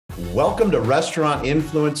Welcome to Restaurant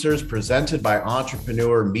Influencers presented by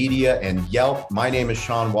Entrepreneur Media and Yelp. My name is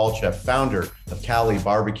Sean Walchef, founder of Cali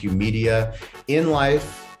Barbecue Media. In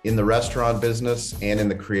life, in the restaurant business, and in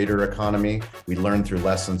the creator economy, we learn through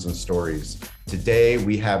lessons and stories. Today,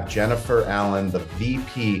 we have Jennifer Allen, the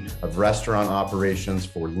VP of Restaurant Operations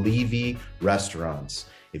for Levy Restaurants.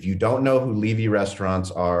 If you don't know who Levy Restaurants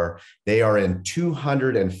are, they are in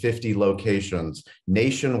 250 locations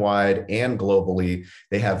nationwide and globally.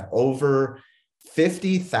 They have over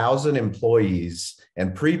 50,000 employees,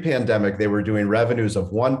 and pre-pandemic, they were doing revenues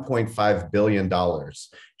of $1.5 billion.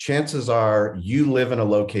 Chances are you live in a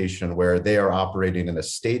location where they are operating in a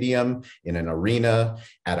stadium, in an arena,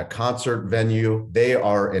 at a concert venue. They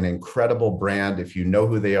are an incredible brand. If you know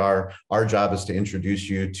who they are, our job is to introduce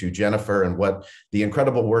you to Jennifer and what the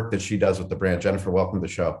incredible work that she does with the brand. Jennifer, welcome to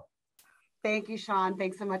the show. Thank you, Sean.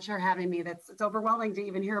 Thanks so much for having me. It's overwhelming to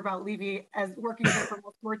even hear about Levy as working here for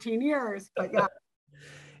almost 14 years, but yeah,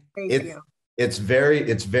 thank you. It's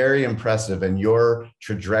very impressive, and your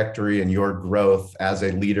trajectory and your growth as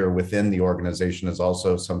a leader within the organization is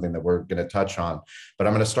also something that we're going to touch on. But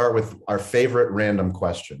I'm going to start with our favorite random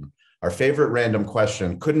question. Our favorite random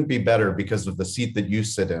question couldn't be better because of the seat that you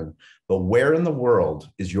sit in, but where in the world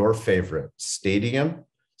is your favorite stadium,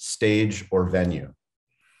 stage, or venue?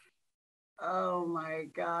 Oh my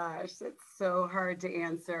gosh, it's so hard to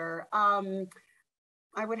answer.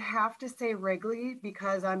 I would have to say Wrigley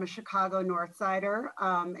because I'm a Chicago North Sider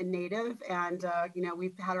and native, and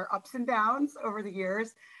we've had our ups and downs over the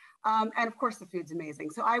years, and of course the food's amazing.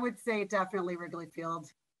 So I would say definitely Wrigley Field.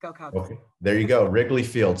 Go Cubs. Okay, there you go, Wrigley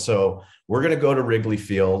Field. So we're going to go to Wrigley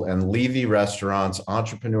Field, and Levy Restaurants,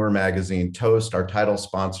 Entrepreneur Magazine, Toast, our title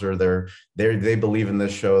sponsor. They believe in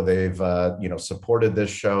this show. They've supported this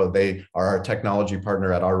show. They are our technology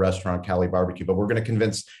partner at our restaurant, Cali Barbecue. But we're going to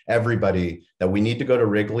convince everybody that we need to go to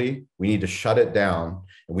Wrigley. We need to shut it down,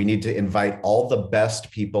 and we need to invite all the best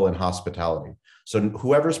people in hospitality. So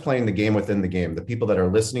whoever's playing the game within the game, the people that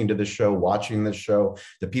are listening to this show, watching this show,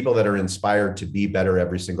 the people that are inspired to be better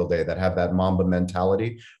every single day, that have that Mamba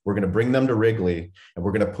mentality, we're going to bring them to Wrigley, and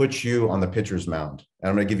we're going to put you on the pitcher's mound. And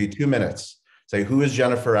I'm going to give you 2 minutes. Say, who is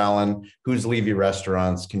Jennifer Allen? Who's Levy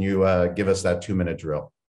Restaurants? Can you give us that 2-minute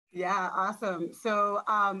drill? Yeah, awesome. So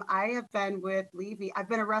I have been with Levy. I've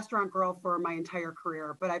been a restaurant girl for my entire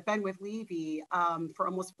career, but I've been with Levy for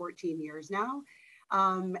almost 14 years now.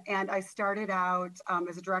 And I started out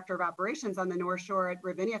as a director of operations on the North Shore at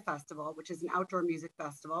Ravinia Festival, which is an outdoor music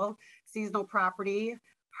festival, seasonal property,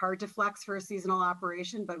 hard to flex for a seasonal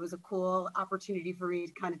operation, but it was a cool opportunity for me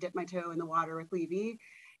to kind of dip my toe in the water with Levy.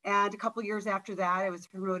 And a couple of years after that, I was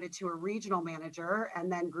promoted to a regional manager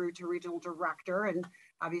and then grew to regional director. And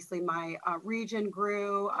obviously my region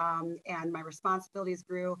grew and my responsibilities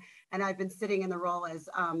grew. And I've been sitting in the role as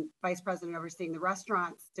vice president overseeing the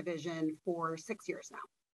restaurants division for 6 years now.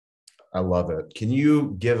 I love it. Can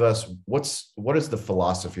you give us what is the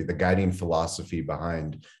philosophy, the guiding philosophy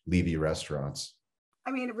behind Levy Restaurants? I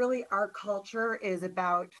mean, really, our culture is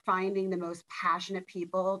about finding the most passionate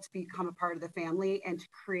people to become a part of the family and to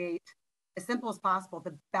create, as simple as possible,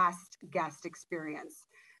 the best guest experience.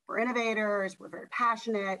 We're innovators, we're very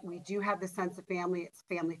passionate, we do have the sense of family, it's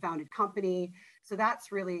a family-founded company. So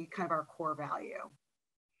that's really kind of our core value.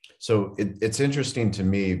 So it's interesting to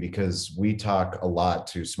me because we talk a lot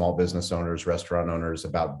to small business owners, restaurant owners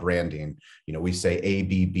about branding. We say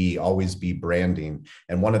ABB, always be branding.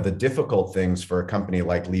 And one of the difficult things for a company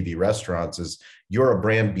like Levy Restaurants is you're a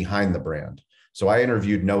brand behind the brand. So I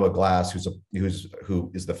interviewed Noah Glass, who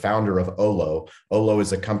is the founder of Olo. Olo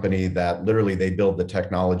is a company that literally they build the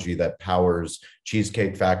technology that powers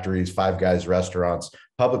Cheesecake Factories, Five Guys restaurants,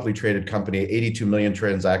 publicly traded company, 82 million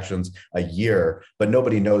transactions a year, but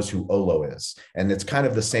nobody knows who Olo is. And it's kind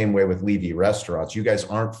of the same way with Levy Restaurants. You guys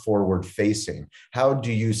aren't forward facing. How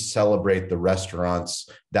do you celebrate the restaurants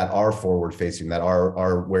that are forward facing, that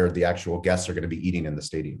are where the actual guests are going to be eating in the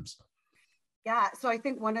stadiums? Yeah, so I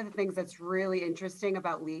think one of the things that's really interesting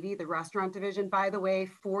about Levy, the restaurant division, by the way,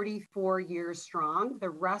 44 years strong.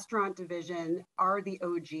 The restaurant division are the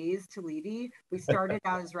OGs to Levy. We started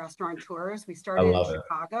out as restaurateurs. We started in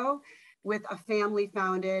Chicago with a family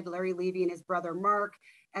founded, Larry Levy and his brother Mark,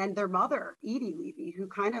 and their mother, Edie Levy, who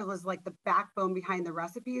kind of was like the backbone behind the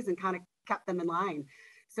recipes and kind of kept them in line.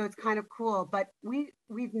 So it's kind of cool, but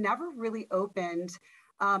we've never really opened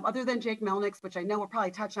other than Jake Melnick's, which I know we'll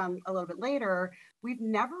probably touch on a little bit later, we've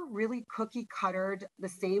never really cookie cuttered the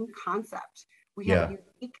same concept. We have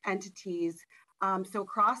unique entities. So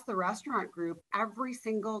across the restaurant group, every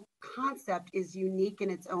single concept is unique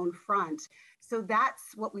in its own front. So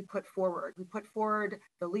that's what we put forward. We put forward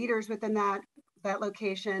the leaders within that that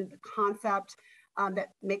location, the concept that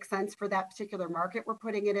makes sense for that particular market we're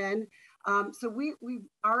putting it in. So we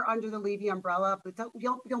are under the Levy umbrella, but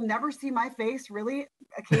you'll never see my face really.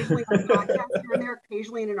 Occasionally on podcasts here and there,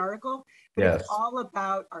 occasionally in an article, but Yes. it's all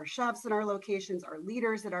about our chefs in our locations, our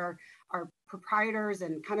leaders that are our proprietors,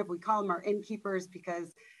 and kind of we call them our innkeepers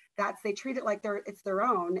because they treat it like it's their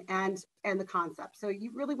own, and the concept. So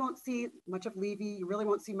you really won't see much of Levy. You really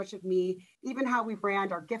won't see much of me. Even how we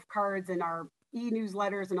brand our gift cards and our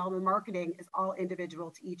e-newsletters and all the marketing is all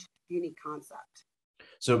individual to each unique concept.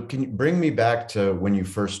 So can you bring me back to when you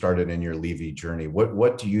first started in your Levy journey?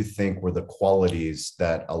 What do you think were the qualities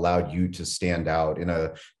that allowed you to stand out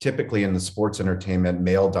typically in the sports entertainment,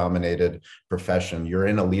 male dominated profession? You're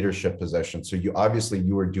in a leadership position. So you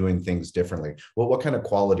were doing things differently. What kind of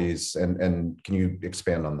qualities, and can you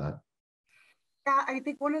expand on that? Yeah, I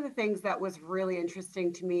think one of the things that was really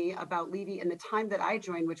interesting to me about Levy and the time that I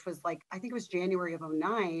joined, which was I think it was January of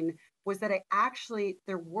 2009, was that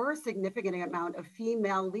there were a significant amount of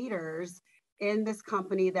female leaders in this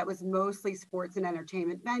company that was mostly sports and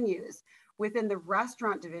entertainment venues. Within the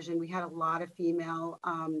restaurant division, we had a lot of female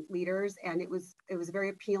leaders, and it was very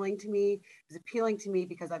appealing to me. It was appealing to me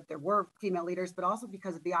because there were female leaders, but also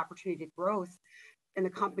because of the opportunity to growth in the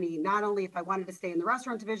company, not only if I wanted to stay in the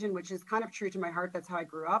restaurant division, which is kind of true to my heart, that's how I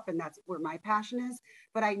grew up and that's where my passion is,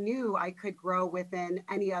 but I knew I could grow within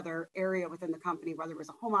any other area within the company, whether it was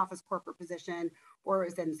a home office corporate position or it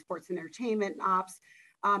was in sports and entertainment and ops,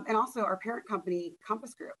 and also our parent company,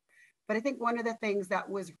 Compass Group. But I think one of the things that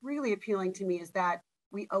was really appealing to me is that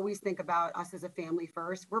we always think about us as a family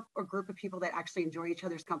first. We're a group of people that actually enjoy each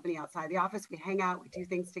other's company outside the office. We hang out, we do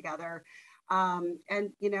things together. And,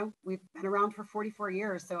 we've been around for 44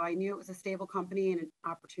 years. So I knew it was a stable company and an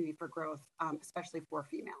opportunity for growth, especially for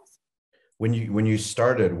females. When you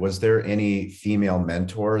started, was there any female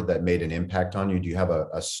mentor that made an impact on you? Do you have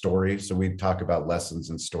a story? So we talk about lessons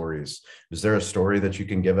and stories. Is there a story that you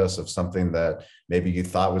can give us of something that maybe you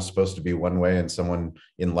thought was supposed to be one way and someone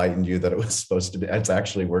enlightened you that it was supposed to be, it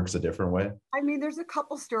actually works a different way? I mean, there's a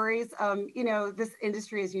couple stories. This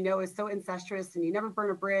industry, as you know, is so incestuous and you never burn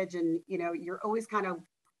a bridge, and, you're always kind of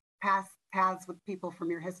paths with people from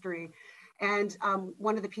your history. And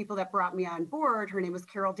one of the people that brought me on board, her name was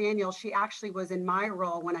Carol Daniel. She actually was in my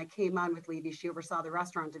role when I came on with Levy. She oversaw the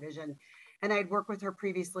restaurant division. And I'd worked with her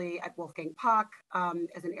previously at Wolfgang Puck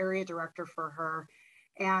as an area director for her.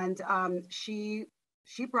 And she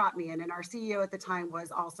brought me in, and our CEO at the time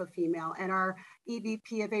was also female, and our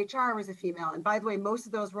EVP of HR was a female. And by the way, most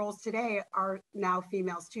of those roles today are now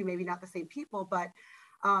females too, maybe not the same people, but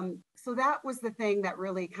so that was the thing that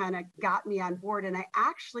really kind of got me on board. And I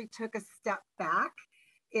actually took a step back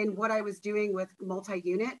in what I was doing with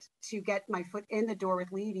multi-unit to get my foot in the door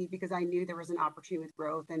with Levy because I knew there was an opportunity with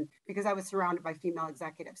growth and because I was surrounded by female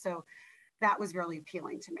executives. So that was really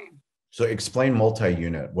appealing to me. So explain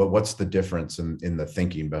multi-unit. What's the difference in the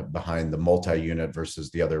thinking behind the multi-unit versus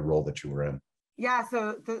the other role that you were in? Yeah,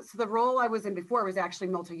 so the role I was in before was actually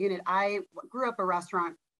multi-unit. I grew up a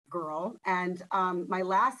restaurant girl, and my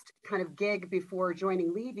last kind of gig before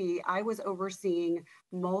joining Levy, I was overseeing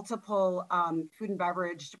multiple food and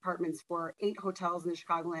beverage departments for 8 hotels in the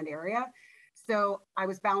Chicagoland area. So I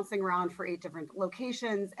was bouncing around for 8 different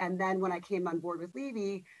locations, and then when I came on board with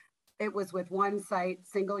Levy, it was with one site,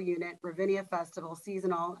 single unit, Ravinia Festival,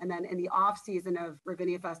 seasonal, and then in the off season of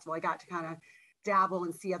Ravinia Festival, I got to kind of dabble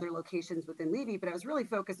and see other locations within Levy, but I was really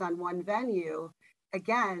focused on one venue,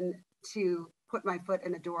 again, to put my foot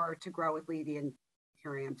in the door to grow with Levy, and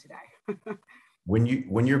here I am today.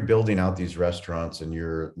 When you're building out these restaurants and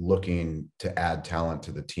you're looking to add talent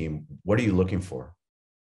to the team, what are you looking for?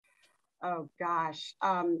 Oh gosh,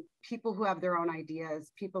 people who have their own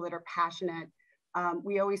ideas, people that are passionate.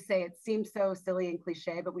 We always say it seems so silly and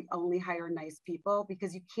cliche, but we only hire nice people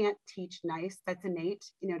because you can't teach nice. That's innate.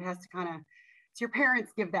 It has to it's your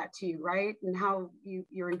parents give that to you, right? And how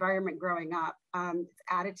your environment growing up, it's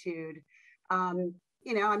attitude. I'm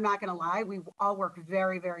not going to lie. We all work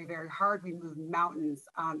very, very, very hard. We move mountains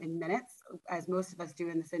in minutes, as most of us do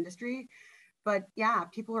in this industry. But yeah,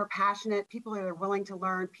 people who are passionate, people that are willing to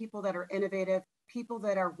learn, people that are innovative, people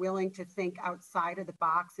that are willing to think outside of the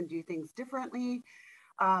box and do things differently,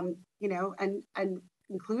 and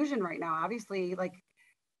inclusion right now, obviously,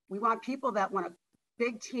 we want people that want a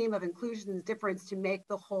big team of inclusion and difference to make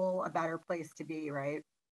the whole a better place to be, right?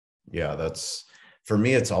 Yeah, that's For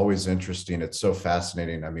me, it's always interesting. It's so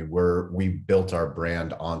fascinating. I mean, we built our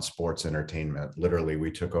brand on sports entertainment. Literally,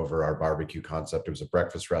 we took over our barbecue concept. It was a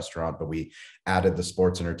breakfast restaurant, but we added the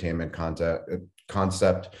sports entertainment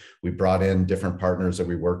concept. We brought in different partners that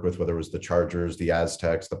we worked with, whether it was the Chargers, the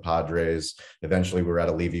Aztecs, the Padres. Eventually, we were at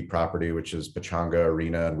a Levy property, which is Pechanga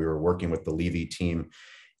Arena, and we were working with the Levy team.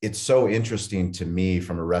 It's so interesting to me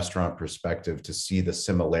from a restaurant perspective to see the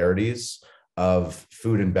similarities of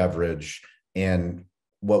food and beverage and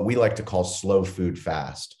what we like to call slow food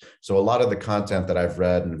fast. So a lot of the content that I've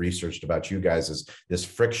read and researched about you guys is this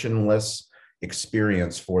frictionless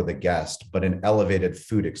experience for the guest, but an elevated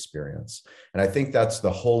food experience. And I think that's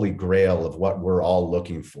the holy grail of what we're all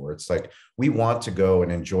looking for. It's like, we want to go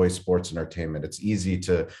and enjoy sports entertainment. It's easy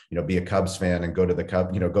to, be a Cubs fan and go to the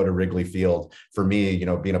go to Wrigley Field. For me,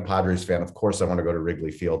 being a Padres fan, of course, I want to go to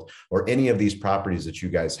Wrigley Field or any of these properties that you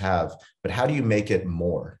guys have. But how do you make it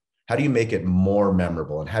more? How do you make it more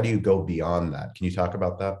memorable? And how do you go beyond that? Can you talk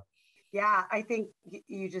about that? Yeah, I think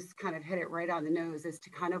you just kind of hit it right on the nose as to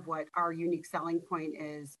kind of what our unique selling point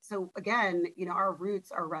is. So again, our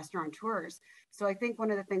roots are restaurateurs. So I think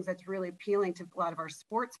one of the things that's really appealing to a lot of our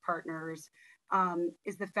sports partners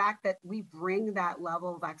is the fact that we bring that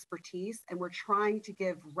level of expertise, and we're trying to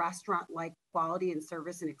give restaurant-like quality and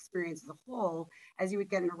service and experience as a whole, as you would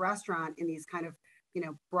get in a restaurant in these kind of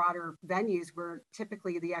broader venues where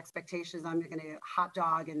typically the expectation is I'm going to hot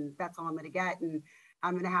dog and that's all I'm going to get. And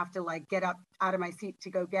I'm going to have to get up out of my seat to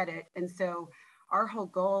go get it. And so our whole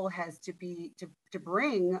goal has to be to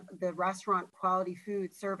bring the restaurant quality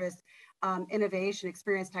food service, innovation,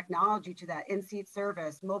 experience, technology to that, in-seat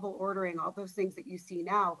service, mobile ordering, all those things that you see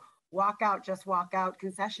now, just walk out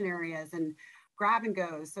concession areas and grab and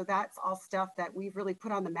goes. So that's all stuff that we've really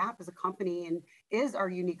put on the map as a company and is our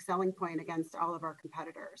unique selling point against all of our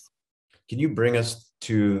competitors. Can you bring us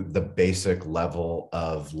to the basic level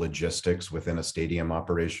of logistics within a stadium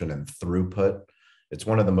operation and throughput? It's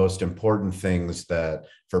one of the most important things that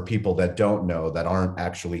for people that don't know, that aren't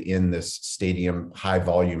actually in this stadium high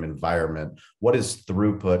volume environment, what is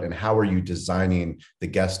throughput and how are you designing the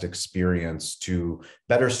guest experience to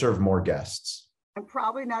better serve more guests? I'm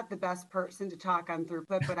probably not the best person to talk on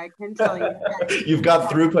throughput, but I can tell you that you've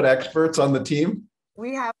got throughput experts on the team.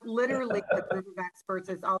 We have literally a group of experts.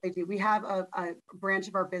 That's all they do. We have a branch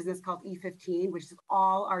of our business called E15, which is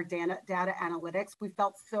all our data analytics. We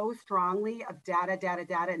felt so strongly of data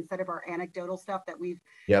instead of our anecdotal stuff that we've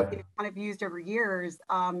kind of used over years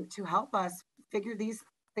to help us figure these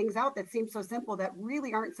things out that seem so simple that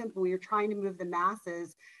really aren't simple when you're trying to move the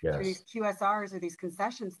masses through these QSRs or these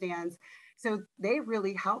concession stands. So they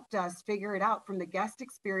really helped us figure it out from the guest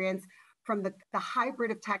experience, from the hybrid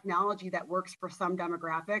of technology that works for some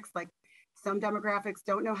demographics. Like some demographics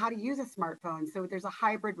don't know how to use a smartphone. So there's a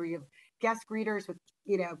hybrid where you have guest greeters with,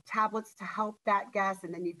 tablets to help that guest.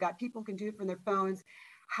 And then you've got people who can do it from their phones,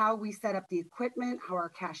 how we set up the equipment, how our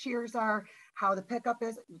cashiers are, how the pickup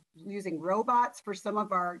is, using robots for some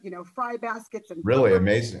of our, fry baskets. And really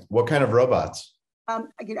amazing. What kind of robots? I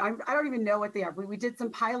don't even know what they are. We did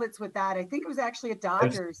some pilots with that. I think it was actually at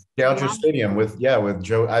Dodgers. Dodger Stadium with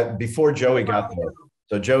Joe. Before Joey got there.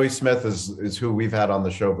 So Joey Smith is who we've had on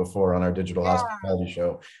the show before on our digital hospitality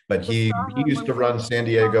show. But he used to run San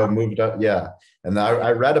Diego, moved up. Yeah. And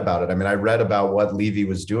I read about it. I mean, I read about what Levy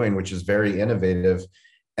was doing, which is very innovative.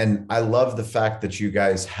 And I love the fact that you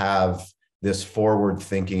guys have this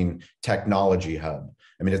forward-thinking technology hub.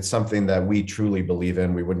 I mean, it's something that we truly believe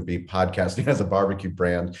in. We wouldn't be podcasting as a barbecue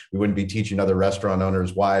brand. We wouldn't be teaching other restaurant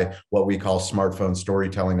owners why what we call smartphone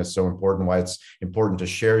storytelling is so important, why it's important to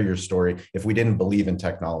share your story if we didn't believe in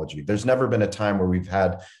technology. There's never been a time where we've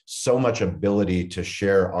had so much ability to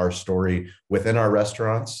share our story within our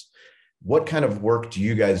restaurants. What kind of work do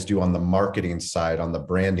you guys do on the marketing side, on the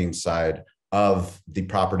branding side of the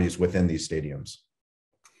properties within these stadiums?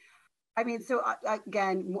 I mean, so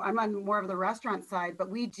again, I'm on more of the restaurant side, but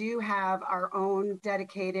we do have our own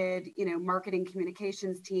dedicated, marketing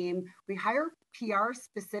communications team. We hire PR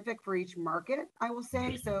specific for each market, I will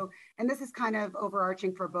say. So, and this is kind of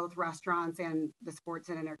overarching for both restaurants and the sports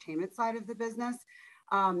and entertainment side of the business.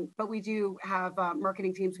 But we do have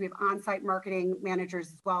marketing teams. We have on-site marketing managers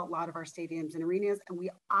as well, a lot of our stadiums and arenas. And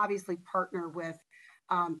we obviously partner with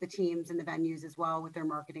the teams and the venues as well with their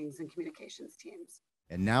marketings and communications teams.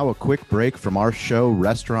 And now a quick break from our show,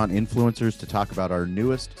 Restaurant Influencers, to talk about our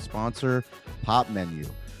newest sponsor, Pop Menu.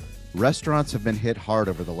 Restaurants have been hit hard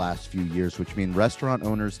over the last few years, which means restaurant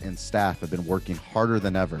owners and staff have been working harder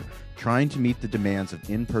than ever. Trying to meet the demands of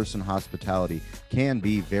in-person hospitality can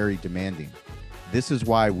be very demanding. This is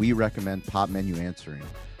why we recommend Pop Menu Answering.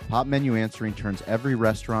 Pop Menu Answering turns every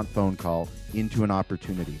restaurant phone call into an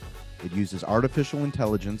opportunity. It uses artificial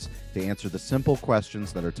intelligence to answer the simple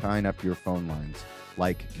questions that are tying up your phone lines,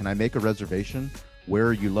 like, can I make a reservation? Where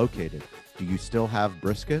are you located? Do you still have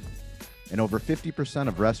brisket? And over 50%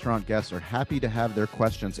 of restaurant guests are happy to have their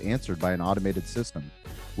questions answered by an automated system.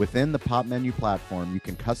 Within the Pop Menu platform, you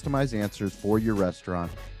can customize answers for your restaurant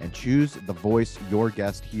and choose the voice your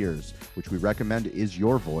guest hears, which we recommend is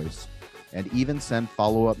your voice, and even send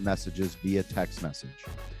follow-up messages via text message.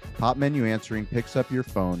 Pop Menu Answering picks up your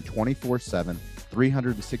phone 24/7,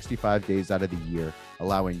 365 days out of the year,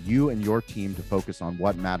 allowing you and your team to focus on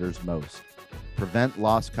what matters most. Prevent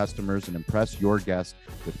lost customers and impress your guests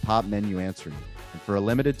with Pop Menu Answering. And for a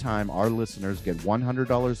limited time, our listeners get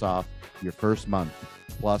 $100 off your first month.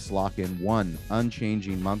 Plus, lock in one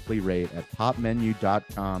unchanging monthly rate at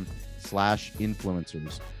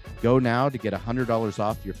popmenu.com/influencers. Go now to get $100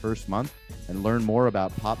 off your first month and learn more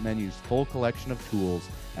about Pop Menu's full collection of tools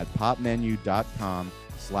at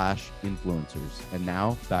popmenu.com/influencers. And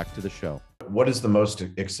now back to the show. What is the most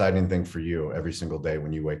exciting thing for you every single day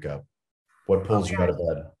when you wake up? What pulls you out of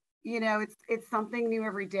bed? You know, it's something new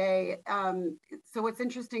every day. So what's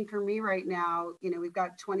interesting for me right now, you know, we've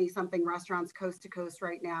got 20 something restaurants coast to coast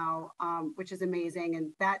right now, which is amazing.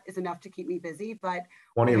 And that is enough to keep me busy, but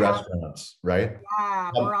 20 restaurants, right?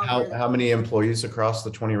 Yeah. How many employees across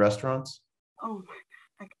the 20 restaurants? Oh,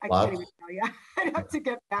 I can't even tell you. I'd have to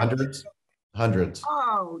get back. Hundreds.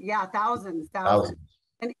 Oh yeah. Thousands.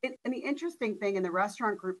 And the interesting thing in the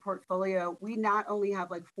restaurant group portfolio, we not only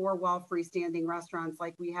have like 4-wall freestanding restaurants,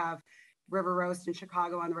 like we have River Roast in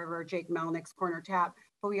Chicago on the river, Jake Melnick's Corner Tap,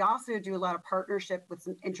 but we also do a lot of partnership with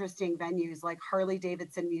some interesting venues like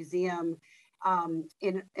Harley-Davidson Museum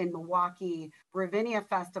in Milwaukee, Ravinia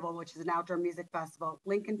Festival, which is an outdoor music festival,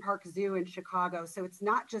 Lincoln Park Zoo in Chicago. So it's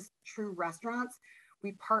not just true restaurants.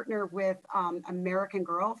 We partner with American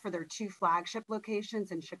Girl for their 2 flagship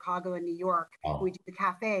locations in Chicago and New York. Oh. We do the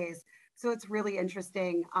cafes. So it's really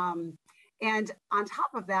interesting. And on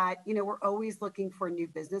top of that, you know, we're always looking for new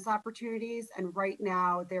business opportunities. And right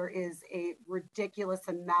now there is a ridiculous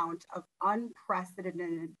amount of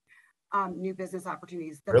unprecedented new business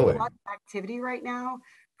opportunities. The flood of activity right now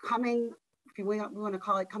coming, if we want to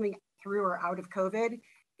call it coming through or out of COVID,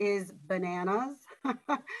 is bananas.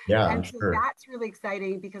 Yeah, and so that's really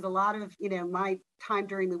exciting because a lot of, you know, my time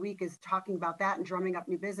during the week is talking about that and drumming up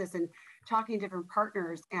new business and talking to different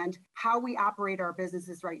partners, and how we operate our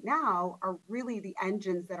businesses right now are really the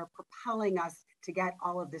engines that are propelling us to get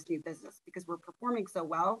all of this new business, because we're performing so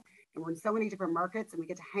well and we're in so many different markets and we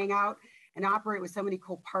get to hang out and operate with so many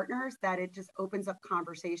cool partners that it just opens up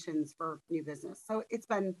conversations for new business. So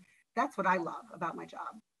that's what I love about my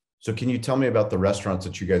job. So can you tell me about the restaurants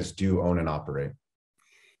that you guys do own and operate?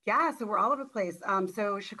 Yeah, so we're all over the place.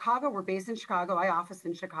 So Chicago, we're based in Chicago. I office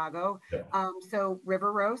in Chicago. Yeah. So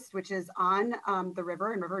River Roast, which is on the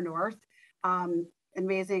river in River North.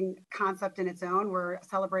 Amazing concept in its own. We're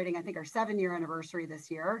celebrating, I think, our 7-year anniversary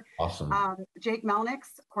this year. Awesome. Jake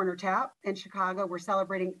Melnick's Corner Tap in Chicago. We're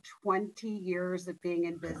celebrating 20 years of being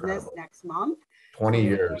in business next month. 20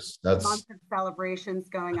 years. That's month of celebrations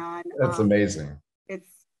going on. That's amazing.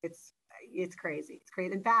 It's crazy. It's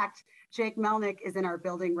crazy. In fact, Jake Melnick is in our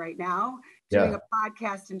building right now doing a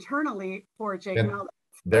podcast internally for Jake Melnick.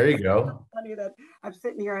 There you go. It's funny that I'm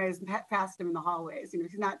sitting here and I just passed him in the hallways. You know,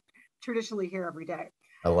 he's not traditionally here every day.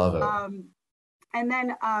 I love it. And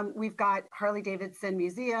then we've got Harley-Davidson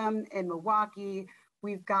Museum in Milwaukee.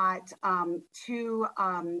 We've got 2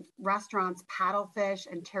 restaurants, Paddlefish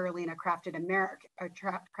and Terralina Crafted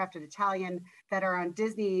Italian, that are on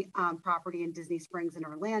Disney property in Disney Springs in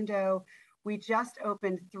Orlando. We just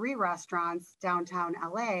opened 3 restaurants downtown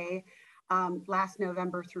LA last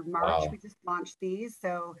November through March. Wow. We just launched these.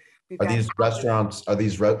 So are these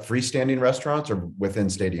freestanding restaurants or within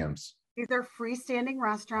stadiums? These are freestanding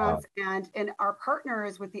restaurants. Wow. and our partner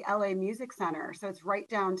is with the LA Music Center. So it's right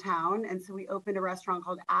downtown. And so we opened a restaurant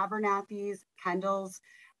called Abernathy's, Kendall's,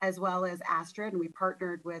 as well as Astrid. And we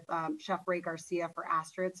partnered with Chef Ray Garcia for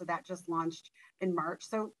Astrid. So that just launched in March.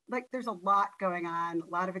 So like there's a lot going on, a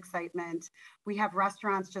lot of excitement. We have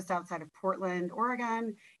restaurants just outside of Portland,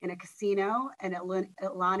 Oregon, in a casino, an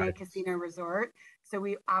Atlanta Casino Resort. So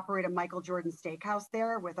we operate a Michael Jordan Steakhouse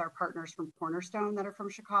there with our partners from Cornerstone that are from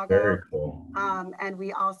Chicago. Very cool. And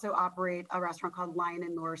we also operate a restaurant called Lion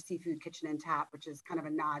and Lore Seafood Kitchen and Tap, which is kind of a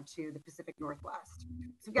nod to the Pacific Northwest.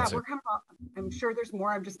 So yeah, we're kind of, I'm sure there's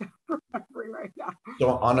more I'm just not remembering right now. So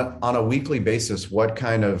on a weekly basis, what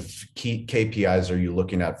kind of key KPIs are you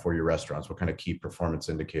looking at for your restaurants? What kind of key performance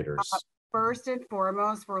indicators? First and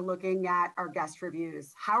foremost, we're looking at our guest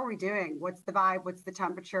reviews. How are we doing? What's the vibe? What's the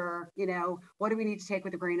temperature? What do we need to take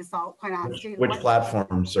with a grain of salt? Quite honestly, Which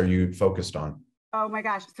platforms are you focused on? Oh my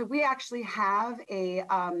gosh. So we actually have a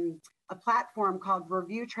platform called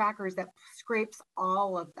Review Trackers that scrapes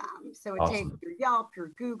all of them. So it takes your Yelp,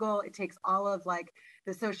 your Google, it takes all of like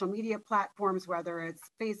the social media platforms, whether it's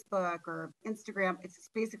Facebook or Instagram, it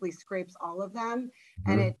basically scrapes all of them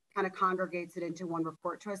and it kind of congregates it into one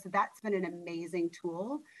report to us. So that's been an amazing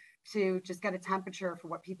tool to just get a temperature for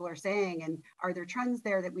what people are saying, and are there trends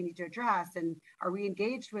there that we need to address, and are we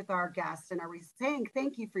engaged with our guests, and are we saying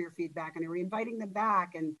thank you for your feedback, and are we inviting them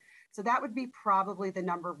back? And so that would be probably the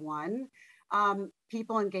number one.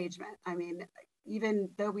 People engagement. I mean, even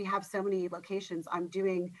though we have so many locations, I'm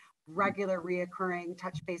doing regular reoccurring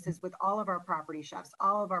touch bases with all of our property chefs,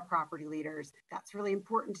 all of our property leaders. That's really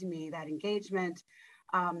important to me, that engagement.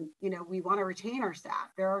 We want to retain our staff.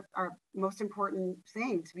 They're our most important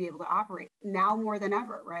thing to be able to operate now more than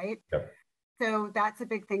ever, right? Yep. So that's a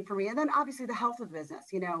big thing for me. And then obviously the health of business,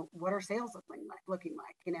 what are sales looking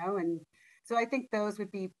like, and so I think those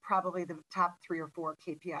would be probably the top 3 or 4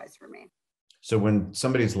 KPIs for me. So when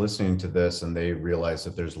somebody's listening to this and they realize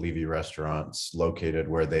that there's Levy Restaurants located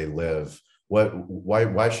where they live,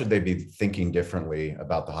 why should they be thinking differently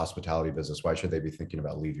about the hospitality business? Why should they be thinking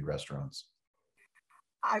about Levy Restaurants?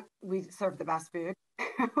 We serve the best food.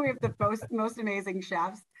 We have the most amazing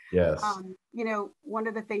chefs. Yes. One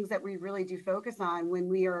of the things that we really do focus on when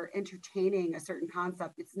we are entertaining a certain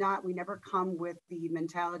concept, we never come with the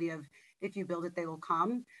mentality of if you build it, they will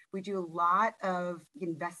come. We do a lot of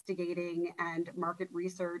investigating and market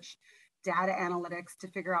research, data analytics to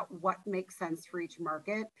figure out what makes sense for each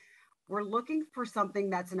market. We're looking for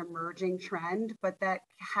something that's an emerging trend, but that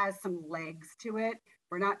has some legs to it.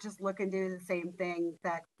 We're not just looking to do the same thing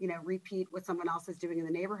that, repeat what someone else is doing in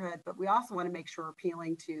the neighborhood, but we also want to make sure we're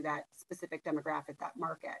appealing to that specific demographic, that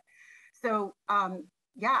market. So,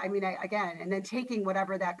 again, and then taking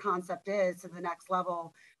whatever that concept is to the next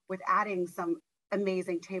level with adding some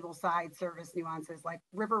amazing table side service nuances like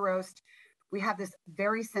river roast. We have this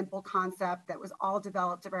very simple concept that was all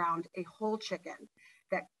developed around a whole chicken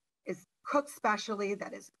that is cooked specially,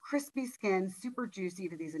 that is crispy skin, super juicy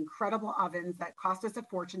to these incredible ovens that cost us a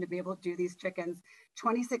fortune to be able to do these chickens.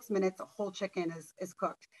 26 minutes, a whole chicken is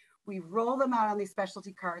cooked. We roll them out on these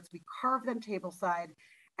specialty carts, we carve them table side,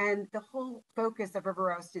 and the whole focus of River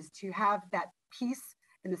Roast is to have that piece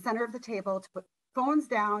in the center of the table, to put phones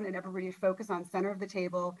down and everybody focus on center of the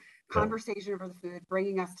table, conversation over the food,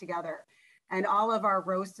 bringing us together. And all of our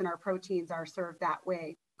roasts and our proteins are served that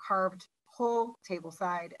way, carved whole table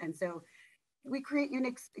side. And so we create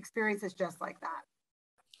unique experiences just like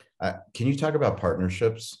that. Can you talk about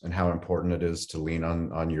partnerships and how important it is to lean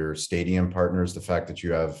on your stadium partners? The fact that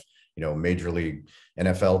you have, Major League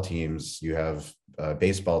NFL teams, you have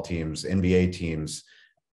baseball teams, NBA teams.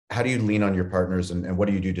 How do you lean on your partners and what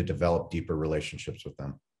do you do to develop deeper relationships with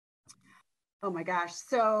them? Oh my gosh.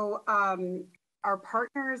 So our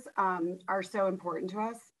partners are so important to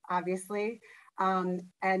us, obviously.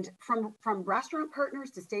 And from restaurant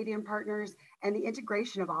partners to stadium partners and the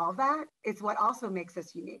integration of all of that is what also makes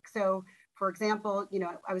us unique. So for example,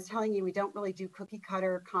 I was telling you, we don't really do cookie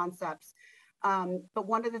cutter concepts. But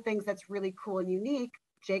one of the things that's really cool and unique,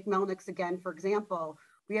 Jake Melnick's again, for example,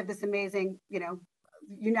 we have this amazing,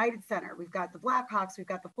 United Center. We've got the Blackhawks, we've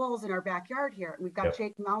got the Bulls in our backyard here. And we've got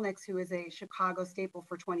Jake Melnick's, who is a Chicago staple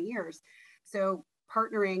for 20 years. So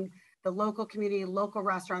partnering the local community, local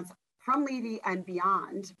restaurants from Levy and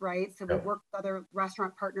beyond, right? So we work with other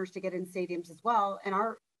restaurant partners to get in stadiums as well. And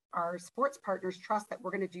our sports partners trust that we're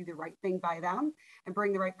going to do the right thing by them and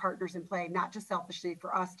bring the right partners in play, not just selfishly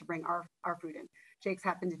for us to bring our food in. Jake's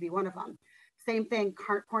happened to be one of them. Same thing,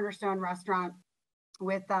 Cornerstone Restaurant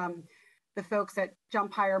with the folks at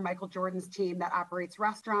Jump Higher, Michael Jordan's team that operates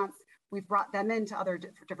restaurants. We've brought them into other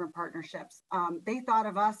different partnerships. They thought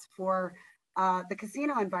of us for the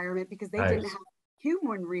casino environment because they didn't have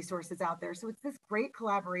human resources out there. So it's this great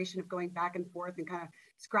collaboration of going back and forth and kind of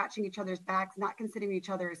scratching each other's backs, not considering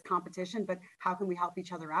each other as competition, but how can we help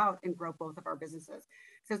each other out and grow both of our businesses?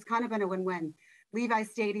 So it's kind of been a win-win. Levi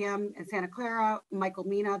Stadium in Santa Clara, Michael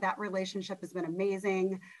Mina, that relationship has been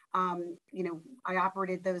amazing. I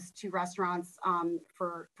operated those 2 restaurants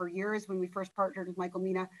for years when we first partnered with Michael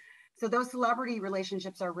Mina. So those celebrity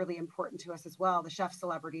relationships are really important to us as well, the chef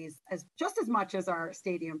celebrities, just as much as our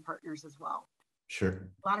stadium partners as well. Sure.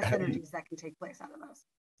 A lot of synergies that can take place out of those.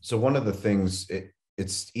 So one of the things,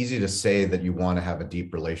 it's easy to say that you want to have a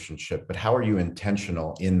deep relationship, but how are you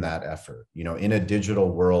intentional in that effort? You know, in a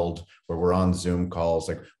digital world where we're on Zoom calls,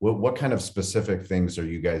 like what kind of specific things are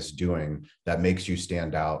you guys doing that makes you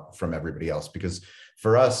stand out from everybody else? Because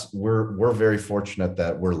for us, we're very fortunate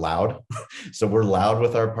that we're loud. So we're loud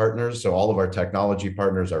with our partners. So all of our technology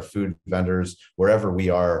partners, our food vendors, wherever we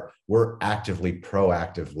are, we're actively,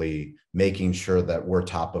 proactively making sure that we're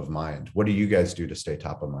top of mind. What do you guys do to stay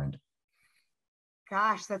top of mind?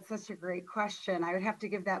 Gosh, that's such a great question. I would have to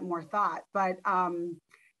give that more thought. But,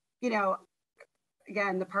 you know,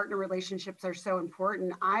 again, the partner relationships are so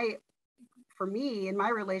important. For me, in my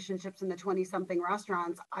relationships in the 20 something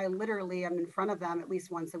restaurants, I literally am in front of them at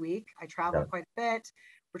least once a week. I travel quite a bit.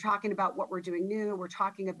 We're talking about what we're doing new. We're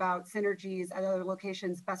talking about synergies at other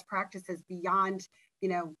locations, best practices beyond, you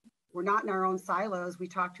know, we're not in our own silos. We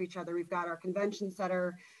talk to each other. We've got our convention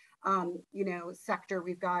center, you know, sector.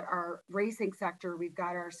 We've got our racing sector. We've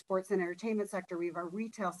got our sports and entertainment sector. We have our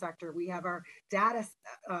retail sector. We have our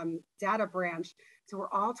data branch. So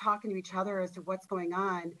we're all talking to each other as to what's going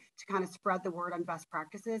on to kind of spread the word on best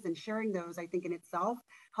practices, and sharing those, I think in itself,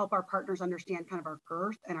 help our partners understand kind of our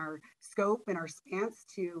girth and our scope and our stance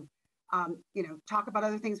to, you know, talk about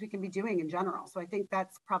other things we can be doing in general. So I think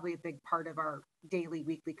that's probably a big part of our daily,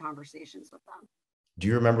 weekly conversations with them. Do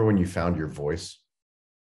you remember when you found your voice?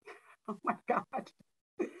 Oh my God.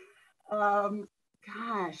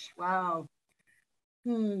 Gosh, wow.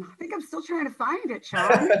 I think I'm still trying to find it,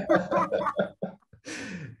 Sean.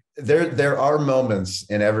 There are moments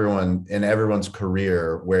in everyone's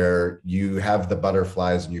career where you have the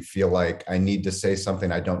butterflies and you feel like, I need to say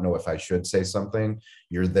something. I don't know if I should say something.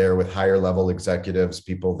 You're there with higher level executives,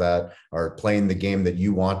 people that are playing the game that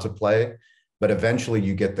you want to play, but eventually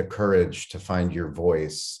you get the courage to find your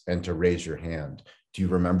voice and to raise your hand. Do you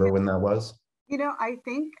remember when that was? You know, I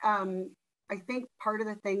think part of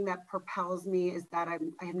the thing that propels me is that I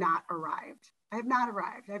have not arrived. I have not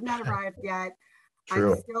arrived. I have not arrived yet.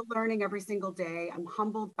 True. I'm still learning every single day. I'm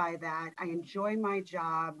humbled by that. I enjoy my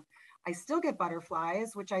job. I still get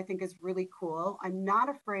butterflies, which I think is really cool. I'm not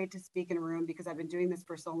afraid to speak in a room because I've been doing this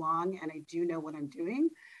for so long and I do know what I'm doing.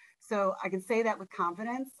 So I can say that with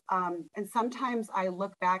confidence. And sometimes I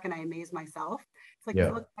look back and I amaze myself. It's like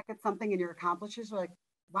you look back at something and your accomplishments are like,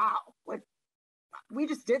 wow, what, we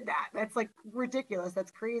just did that. That's like ridiculous.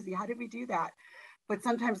 That's crazy. How did we do that? But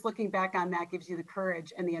sometimes looking back on that gives you the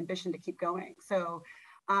courage and the ambition to keep going. So,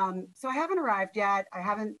 so I haven't arrived yet. I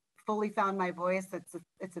haven't fully found my voice.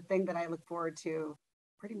 It's a thing that I look forward to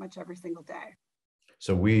pretty much every single day.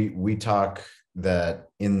 So we talk that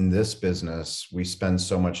in this business, we spend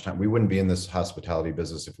so much time. We wouldn't be in this hospitality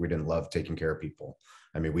business if we didn't love taking care of people.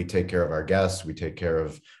 I mean, we take care of our guests, we take care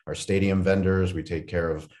of our stadium vendors, we take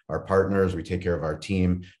care of our partners, we take care of our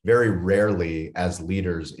team. Very rarely as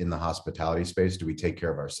leaders in the hospitality space do we take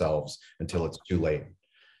care of ourselves until it's too late.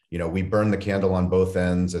 You know, we burn the candle on both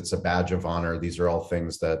ends. It's a badge of honor. These are all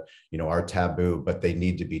things that, you know, are taboo, but they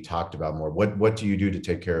need to be talked about more. What do you do to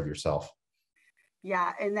take care of yourself?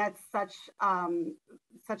 Yeah, and that's such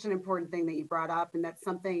an important thing that you brought up, and that's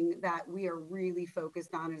something that we are really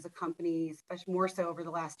focused on as a company, especially more so over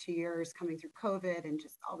the last 2 years, coming through COVID and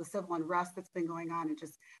just all the civil unrest that's been going on, and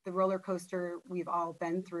just the roller coaster we've all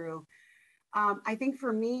been through. I think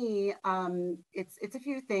for me, it's a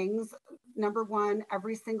few things. Number one,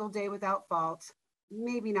 every single day without fault.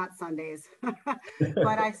 Maybe not Sundays,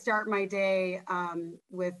 but I start my day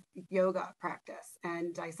with yoga practice,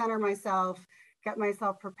 and I center myself, get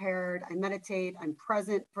myself prepared. I meditate. I'm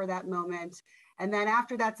present for that moment. And then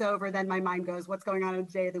after that's over, then my mind goes, what's going on in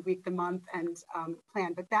the day, the week, the month, and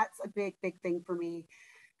plan. But that's a big, big thing for me.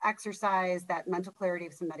 Exercise, that mental clarity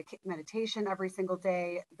of some meditation every single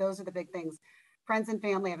day. Those are the big things. Friends and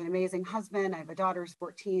family. I have an amazing husband. I have a daughter who's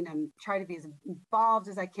 14. I'm trying to be as involved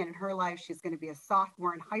as I can in her life. She's going to be a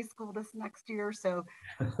sophomore in high school this next year. So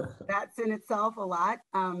that's in itself a lot.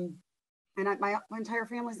 And my entire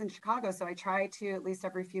family's in Chicago, so I try to at least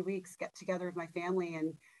every few weeks get together with my family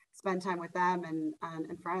and spend time with them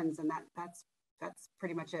and friends, and that's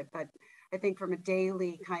pretty much it. But I think from a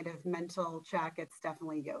daily kind of mental check, it's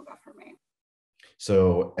definitely yoga for me.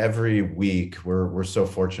 So every week, we're so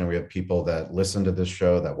fortunate. We have people that listen to this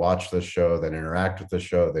show, that watch this show, that interact with the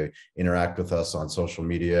show. They interact with us on social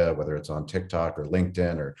media, whether it's on TikTok or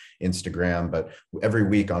LinkedIn or Instagram. But every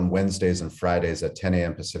week on Wednesdays and Fridays at 10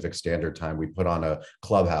 a.m. Pacific Standard Time, we put on a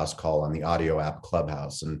Clubhouse call on the audio app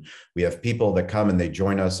Clubhouse. And we have people that come and they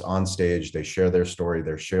join us on stage. They share their story,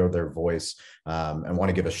 they share their voice. I want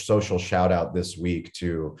to give a social shout out this week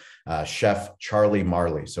to Chef Charlie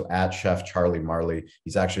Marley. So at Chef Charlie Marley,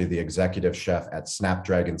 he's actually the executive chef at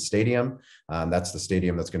Snapdragon Stadium. That's the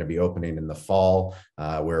stadium that's going to be opening in the fall,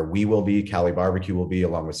 where we will be, Cali Barbecue will be,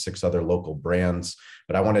 along with 6 other local brands.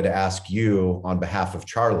 But I wanted to ask you, on behalf of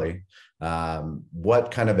Charlie,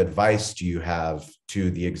 what kind of advice do you have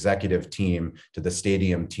to the executive team, to the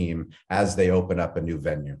stadium team, as they open up a new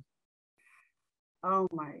venue? Oh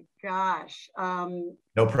my gosh.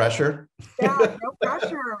 No pressure? Yeah, no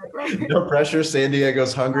pressure. Right? No pressure. San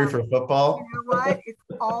Diego's hungry for football. You know what? It's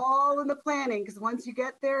all in the planning, because once you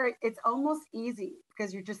get there, it's almost easy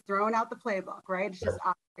because you're just throwing out the playbook, right? It's just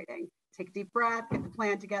operating. Take a deep breath, get the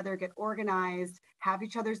plan together, get organized, have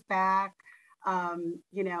each other's back,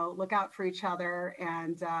 look out for each other,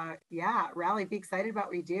 and rally, be excited about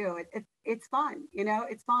what we do. It's fun,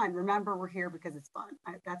 it's fun. Remember, we're here because it's fun.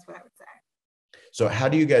 That's what I would say. So how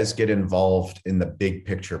do you guys get involved in the big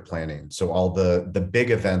picture planning? So all the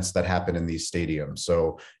big events that happen in these stadiums.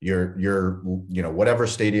 So you're whatever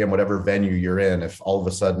stadium, whatever venue you're in, if all of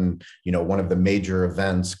a sudden, one of the major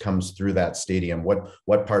events comes through that stadium,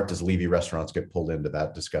 what part does Levy Restaurants get pulled into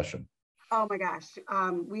that discussion? Oh my gosh.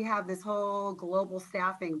 We have this whole global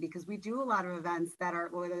staffing because we do a lot of events that are,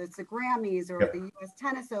 whether it's the Grammys or the US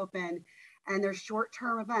Tennis Open, and they're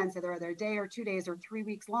short-term events, either they're a day or 2 days or 3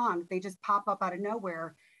 weeks long. They just pop up out of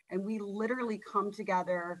nowhere. And we literally come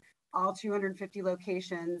together, all 250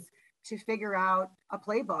 locations, to figure out a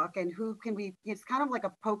playbook and it's kind of like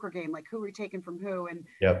a poker game, like who are we taking from who, and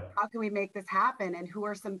how can we make this happen, and who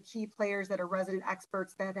are some key players that are resident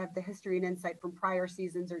experts that have the history and insight from prior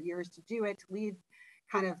seasons or years to do it, to lead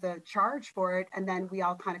kind of the charge for it. And then we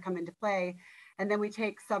all kind of come into play. And then we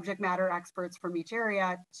take subject matter experts from each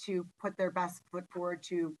area to put their best foot forward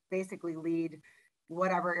to basically lead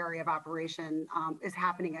whatever area of operation is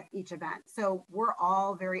happening at each event. So we're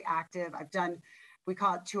all very active. We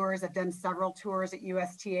call it tours. I've done several tours at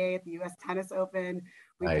USTA, at the US Tennis Open.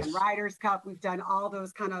 We've done Riders Cup. We've done all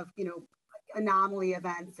those kind of, anomaly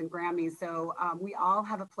events and Grammys. So we all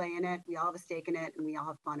have a play in it. We all have a stake in it. And we all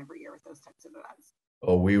have fun every year with those types of events.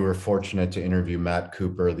 Well, we were fortunate to interview Matt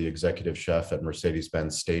Cooper, the executive chef at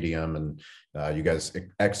Mercedes-Benz Stadium, and you guys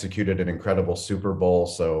executed an incredible Super Bowl.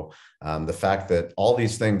 So the fact that all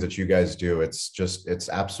these things that you guys do, it's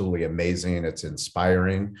absolutely amazing. It's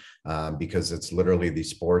inspiring because it's literally the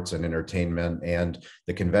sports and entertainment and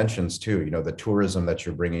the conventions too. The tourism that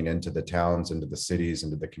you're bringing into the towns, into the cities,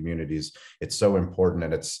 into the communities. It's so important,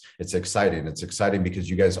 and it's exciting. It's exciting because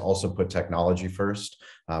you guys also put technology first.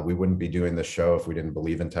 We wouldn't be doing this show if we didn't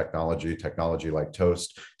believe in technology like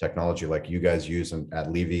Toast, technology like you guys use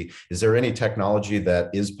at Levy. Is there any technology that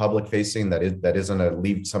is public facing that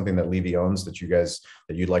isn't something that Levy owns that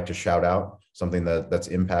you'd like to shout out, something that's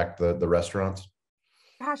impact the restaurants?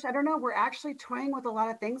 Gosh, I don't know. We're actually toying with a lot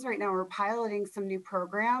of things right now. We're piloting some new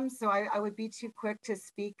programs. So I would be too quick to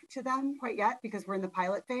speak to them quite yet because we're in the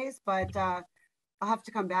pilot phase, but I'll have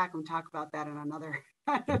to come back and talk about that in another.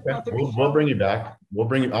 We'll bring you back.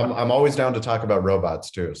 I'm always down to talk about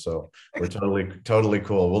robots too. So we're totally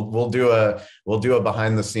cool. We'll do a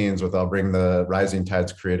behind the scenes I'll bring the Rising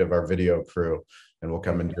Tides Creative, our video crew, and we'll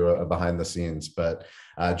come and do a behind the scenes. But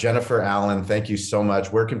Jennifer Allen, thank you so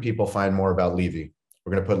much. Where can people find more about Levy?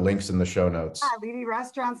 We're going to put links in the show notes.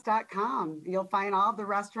 LevyRestaurants.com. You'll find all of the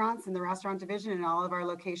restaurants in the restaurant division and all of our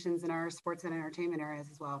locations in our sports and entertainment areas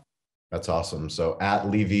as well. That's awesome. So at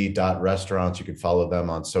levy.restaurants, you can follow them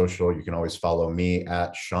on social. You can always follow me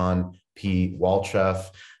at Sean P. Walchef.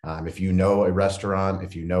 If you know a restaurant,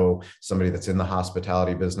 if you know somebody that's in the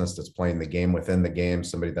hospitality business, that's playing the game within the game,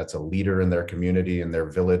 somebody that's a leader in their community, in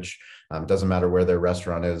their village, doesn't matter where their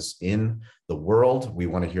restaurant is in the world, we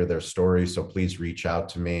want to hear their story. So please reach out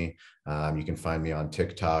to me. You can find me on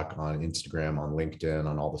TikTok, on Instagram, on LinkedIn,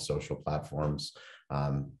 on all the social platforms.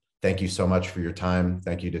 Thank you so much for your time.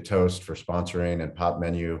 Thank you to Toast for sponsoring and Pop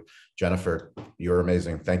Menu. Jennifer, you're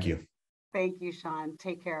amazing. Thank you. Thank you, Sean.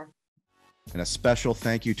 Take care. And a special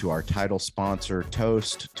thank you to our title sponsor,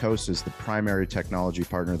 Toast. Toast is the primary technology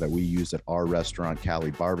partner that we use at our restaurant, Cali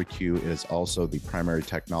Barbecue. It is also the primary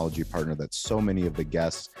technology partner that so many of the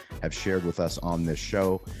guests have shared with us on this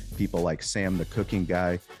show. People like Sam, the cooking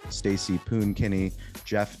guy, Stacy Poonkinney,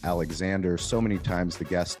 Jeff Alexander. So many times the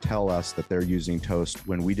guests tell us that they're using Toast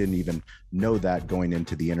when we didn't even know that going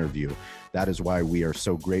into the interview. That is why we are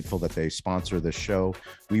so grateful that they sponsor this show.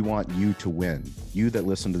 We want you to win. You that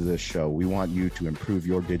listen to this show, we want you to improve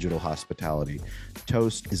your digital hospitality.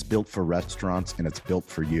 Toast is built for restaurants and it's built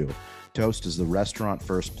for you. Toast is the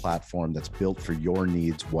restaurant-first platform that's built for your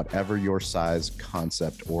needs, whatever your size,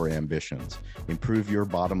 concept, or ambitions. Improve your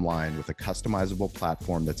bottom line with a customizable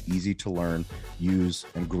platform that's easy to learn, use,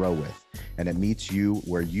 and grow with. And it meets you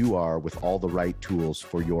where you are with all the right tools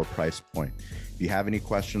for your price point. If you have any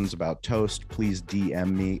questions about Toast, please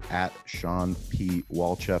DM me at Sean P.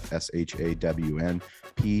 Walchef,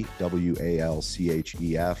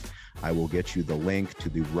 ShawnPWalchef. I will get you the link to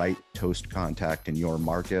the right Toast contact in your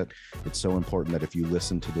market. It's so important that if you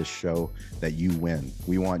listen to this show, that you win.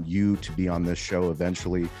 We want you to be on this show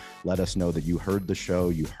eventually. Let us know that you heard the show,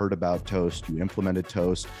 you heard about Toast, you implemented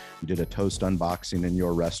Toast, you did a Toast unboxing in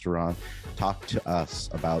your restaurant. Talk to us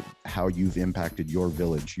about how you've impacted your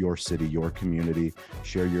village, your city, your community.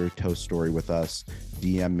 Share your Toast story with us.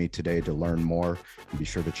 DM me today to learn more, and be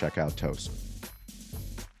sure to check out Toast.